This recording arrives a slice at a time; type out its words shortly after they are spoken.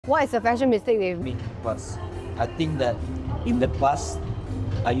What is a fashion mistake they've I mean, past. I think that in the past,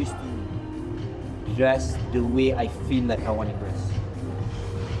 I used to dress the way I feel like I want to dress.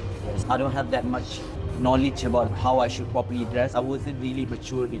 Yes. I don't have that much knowledge about how I should properly dress. I wasn't really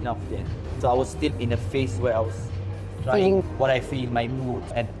mature enough then. So I was still in a phase where I was trying what I feel in my mood.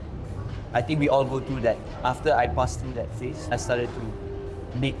 And I think we all go through that. After I passed through that phase, I started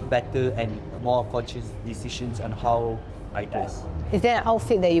to make better and more conscious decisions on how I dress. Is there an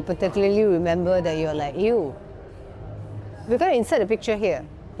outfit that you particularly remember that you're like, ew? We're going to insert a picture here,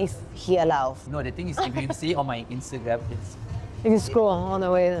 if he allows. No, the thing is, if you see on my Instagram, You can scroll on the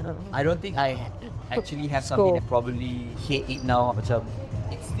way. I don't think I actually have something that probably hate it now. Macam,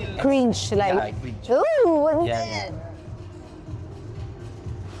 it's still cringe, like. Yeah, I cringe. Ooh, what's Yeah, that? yeah.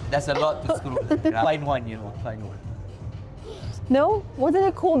 That's a lot to scroll. Find one, you know, find one. No? Wasn't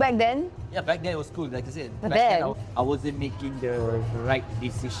it cool back then? Yeah, back then it was cool, like I said. But Back then then- I wasn't making the right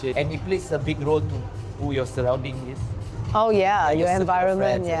decision. And it plays a big role to who your surrounding is. Oh yeah, Like your circle of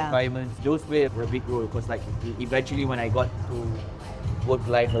environment, friends, yeah. Environment. Those play a big role because like eventually when I got to work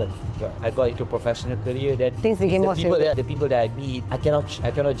life, like, I got into professional career, then Things became more serious. the people that I meet, I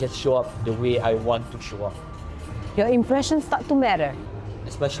cannot just show up the way I want to show up. Your impressions start to matter.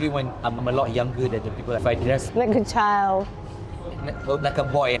 Especially when I'm a lot younger than the people. If I dress Like a child. like a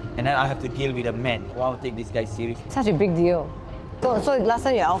boy and then I have to deal with a man, I want to take this guy serious. Such a big deal. So last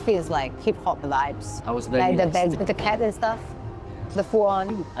time your outfit is like hip-hop vibes. I was very like the relaxed. bags with the cat and stuff. The full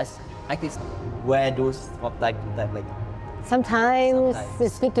on. I can wear those from time to time, like Sometimes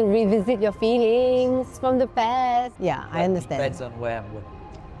it's good to revisit your feelings from the past. Yeah, I understand. Depends on where I'm going.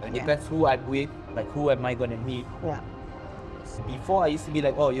 It depends who I'm with, like who am I gonna meet. Yeah. Before I used to be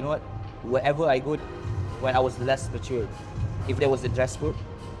like, oh, you know what? Wherever I go, when I was less mature, if there was a dress code,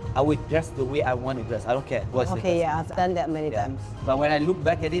 I would dress the way I want to dress. I don't care. Okay, yeah, I've done that many times. But when I look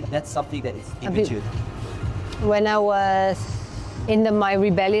back at it, that's something that is immature. When I was in my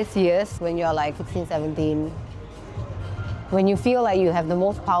rebellious years, when you're like 16, 17, when you feel like you have the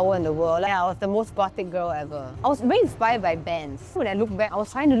most power in the world, like I was the most gothic girl ever. I was very inspired by bands. When I look back, I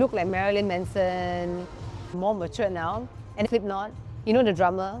was trying to look like Marilyn Manson, more mature now. And Slipknot, you know the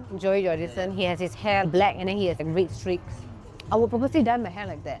drummer, Joey Jordison, he has his hair black and then he has like red streaks. I would purposely dye my hair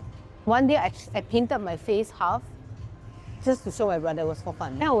like that. One day I painted my face half just to show my brother. It was for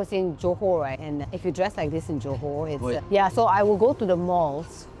fun. Then I was in Johor, right? And if you dress like this in Johor, it's... yeah, so I will go to the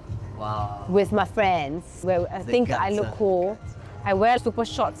malls with my friends where I think I look cool. I wear a super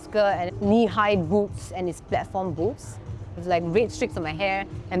short skirt and knee-high boots and it's platform boots. With like red streaks on my hair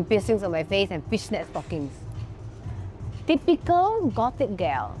and piercings on my face and fishnet stockings. Typical gothic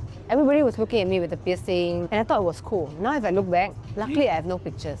gal. Everybody was looking at me with the piercing and I thought it was cool. Now if I look back, luckily I have no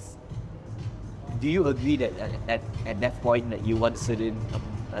pictures. Do you agree that at that point that you want certain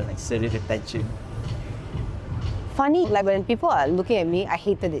attention? Funny, like when people are looking at me, I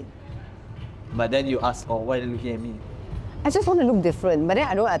hated it. But then you ask, oh, why are you looking at me? I just want to look different, but then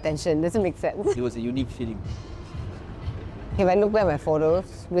I don't want attention. Doesn't make sense. It was a unique feeling. If I look back at my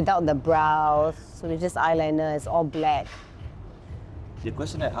photos, without the brows, with just eyeliner, it's all black. The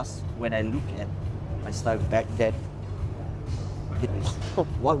question I ask when I look at my style back then,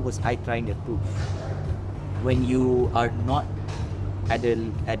 what was I trying to prove? When you are not at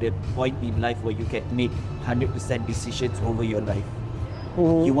a point in life where you can make 100% decisions over your life,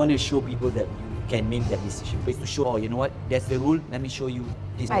 you want to show people that you can make that decision. It's to show, oh, you know what, that's the rule, let me show you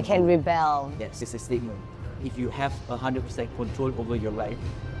this. I can rebel. Yes, it's a statement. If you have 100% control over your life,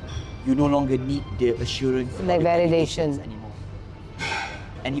 you no longer need the assurance like validation anymore.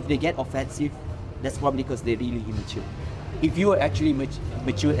 And if they get offensive, that's probably because they're really immature. If you are actually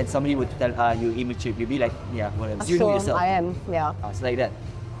mature and somebody were to tell you're immature, you'd be like, yeah, whatever. You know yourself. I am, yeah. It's like that.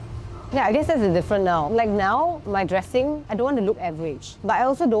 Yeah, I guess that's different now. Like now, my dressing, I don't want to look average. But I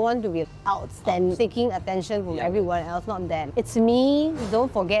also don't want to be outstanding, seeking attention from everyone else, not that. It's me,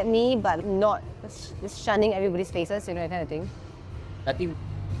 don't forget me, but not just shunning everybody's faces, you know, that kind of thing. I think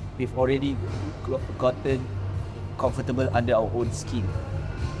we've already gotten comfortable under our own skin,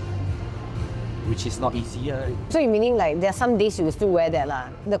 which is not easy. So you're meaning like there are some days you will still wear that lah.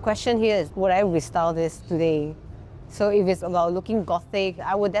 The question here is, would I restyle this today? So if it's about looking gothic,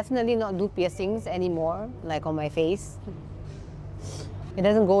 I would definitely not do piercings anymore, like on my face. It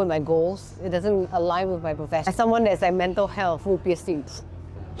doesn't go with my goals. It doesn't align with my profession. As someone that's like mental health, full piercings.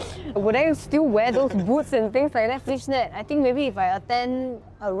 Would I still wear those boots and things like that? Fishnet. I think maybe if I attend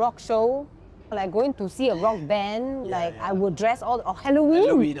a rock show, like going to see a rock band, I would dress all, or Halloween.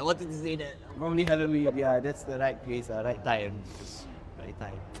 Halloween, I wanted to say that. Probably Halloween. Yeah, that's the right place, right time. Right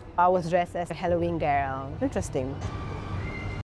time. I was dressed as a Halloween girl. Interesting.